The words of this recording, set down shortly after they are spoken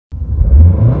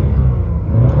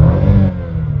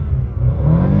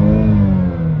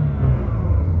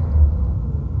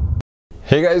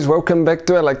Hey guys, welcome back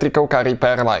to Electrical Car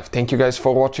Repair Live. Thank you guys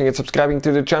for watching and subscribing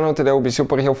to the channel. Today will be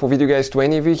super helpful video guys to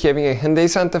any of you having a Hyundai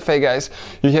Santa Fe guys.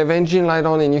 You have engine light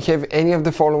on and you have any of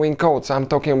the following codes. I'm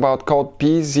talking about code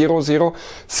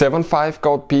P0075,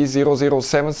 code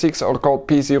P0076 or code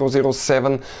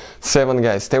P0077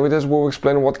 guys. Stay with us, we'll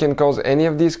explain what can cause any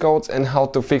of these codes and how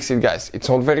to fix it guys. It's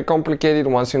not very complicated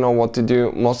once you know what to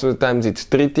do. Most of the times it's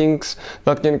three things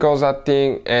that can cause that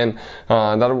thing, and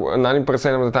that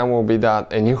 90% of the time will be that.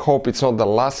 And you hope it's not the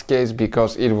last case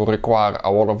because it will require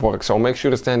a lot of work. So make sure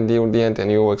to stand till the end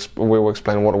and we will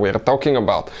explain what we're talking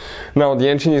about. Now the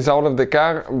engine is out of the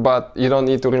car, but you don't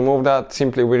need to remove that.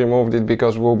 Simply we removed it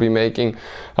because we'll be making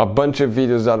a bunch of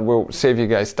videos that will save you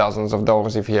guys thousands of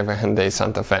dollars if you have a Hyundai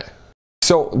Santa Fe.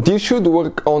 So this should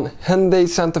work on Hyundai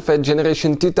Santa Fe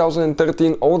generation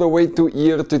 2013 all the way to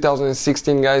year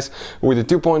 2016 guys, with a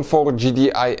 2.4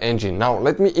 GDI engine. Now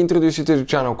let me introduce you to the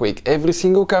channel quick. Every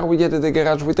single car we get at the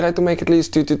garage, we try to make at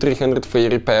least 200 to 300 free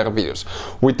repair videos.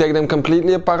 We take them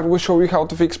completely apart, we show you how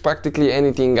to fix practically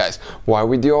anything guys. Why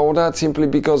we do all that? Simply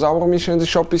because our mission in the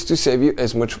shop is to save you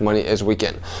as much money as we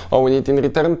can. All we need in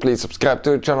return, please subscribe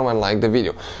to the channel and like the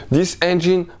video. This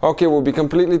engine, okay, will be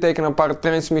completely taken apart.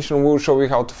 Transmission will show you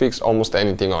how to fix almost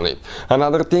anything on it.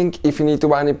 Another thing, if you need to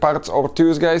buy any parts or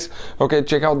tools guys, okay,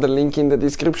 check out the link in the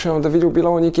description of the video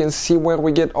below and you can see where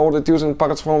we get all the tools and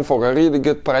parts from for a really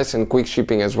good price and quick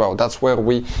shipping as well. That's where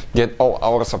we get all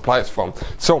our supplies from.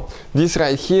 So this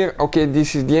right here, okay,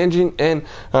 this is the engine. And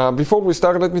before we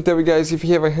start, let me tell you guys, if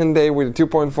you have a Hyundai with a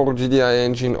 2.4 GDI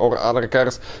engine or other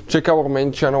cars, check our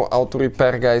main channel, Auto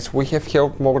Repair guys. We have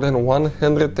helped more than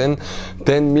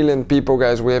 110 million people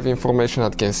guys. We have information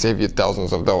that can save you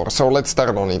thousands of dollars. So let's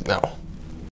start on it now.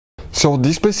 So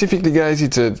this specifically guys,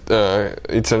 it's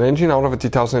an engine out of a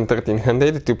 2013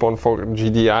 Hyundai, the 2.4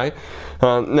 GDI.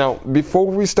 Now before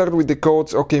we start with the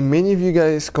codes, okay, many of you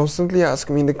guys constantly ask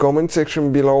me in the comment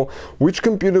section below which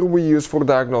computer we use for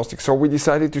diagnostics. So we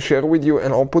decided to share with you,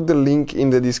 and I'll put the link in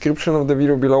the description of the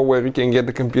video below where you can get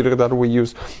the computer that we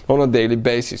use on a daily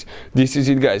basis. This is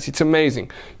it guys, it's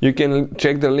amazing. You can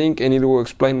check the link and it will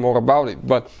explain more about it,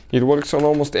 but it works on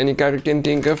almost any car you can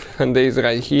think of. Hyundai is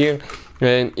right here,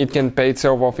 and it can pay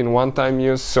itself off in one-time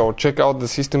use. So check out the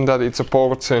system that it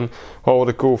supports and all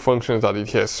the cool functions that it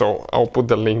has. So I'll put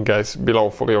the link guys below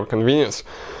for your convenience.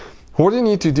 What you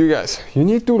need to do guys, you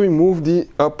need to remove the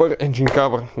upper engine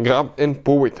cover. Grab and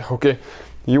pull it, okay?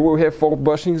 You will have 4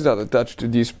 bushings that attach to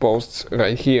these posts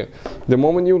right here. The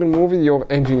moment you remove it, your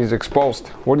engine is exposed.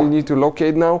 What you need to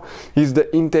locate now is the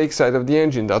intake side of the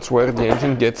engine. That's where the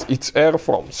engine gets its air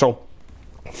from. So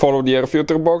follow the air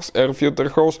filter box, air filter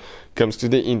hose comes to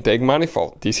the intake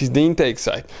manifold. This is the intake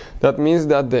side. That means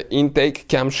that the intake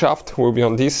camshaft will be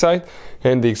on this side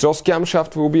and the exhaust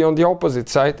camshaft will be on the opposite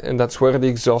side, and that's where the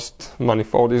exhaust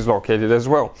manifold is located as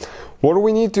well. What do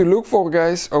we need to look for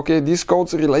guys? Okay, these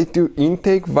codes relate to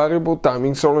intake variable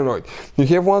timing solenoid. You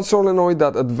have one solenoid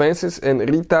that advances and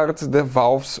retards the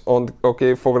valves on,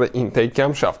 okay, for the intake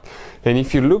camshaft. And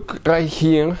if you look right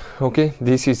here, okay,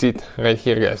 this is it right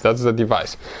here guys, that's the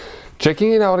device.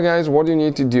 Checking it out guys, what you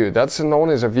need to do, that's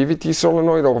known as a VVT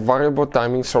solenoid or variable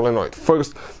timing solenoid.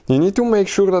 First, you need to make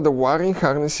sure that the wiring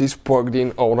harness is plugged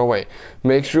in all the way.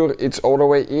 Make sure it's all the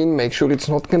way in, make sure it's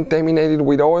not contaminated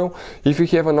with oil. If you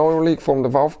have an oil leak from the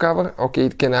valve cover, okay,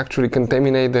 it can actually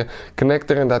contaminate the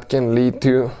connector and that can lead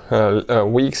to a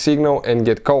weak signal and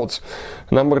get codes.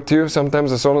 Number 2,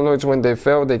 sometimes the solenoids when they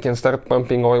fail, they can start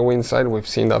pumping oil inside. We've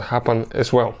seen that happen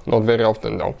as well, not very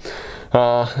often though.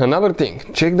 Another thing,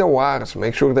 check the wires,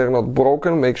 make sure they're not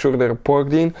broken, make sure they're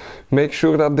plugged in, make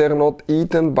sure that they're not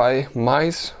eaten by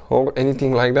mice or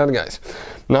anything like that guys.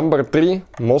 Number 3,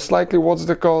 most likely what's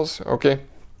the cause, okay,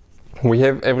 we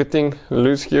have everything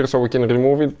loose here so we can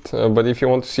remove it, but if you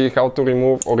want to see how to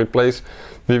remove or replace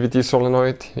VVT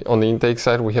solenoid on the intake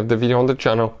side, we have the video on the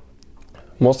channel.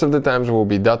 Most of the times will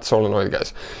be that solenoid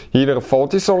guys, either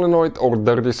faulty solenoid or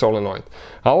dirty solenoid.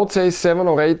 I would say 7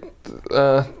 or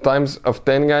 8 times of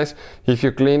 10 guys, if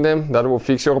you clean them, that will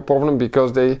fix your problem,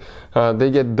 because they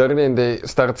get dirty and they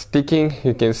start sticking.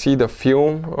 You can see the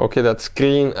film, okay, that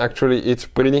screen, actually it's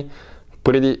pretty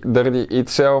dirty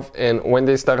itself, and when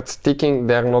they start sticking,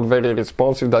 they're not very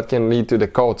responsive. That can lead to the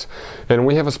codes, and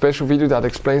we have a special video that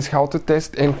explains how to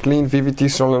test and clean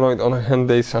VVT solenoid on a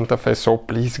Hyundai Santa Fe, so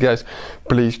please guys,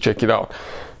 please check it out.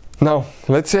 Now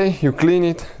let's say you clean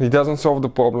it, it doesn't solve the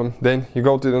problem, then you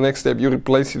go to the next step, you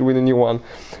replace it with a new one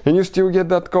and you still get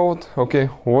that code. Okay,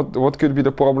 what could be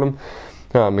the problem?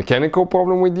 Mechanical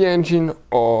problem with the engine,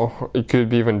 or it could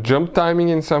be even jump timing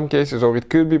in some cases, or it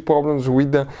could be problems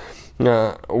with the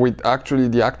with actually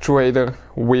the actuator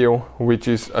wheel which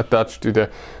is attached to the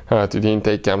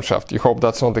intake camshaft. You hope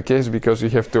that's not the case, because you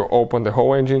have to open the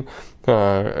whole engine,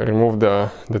 remove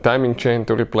the timing chain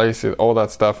to replace it, all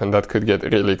that stuff, and that could get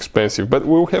really expensive. But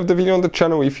we'll have the video on the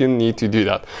channel if you need to do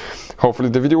that. Hopefully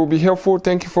the video will be helpful.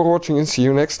 Thank you for watching and see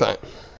you next time.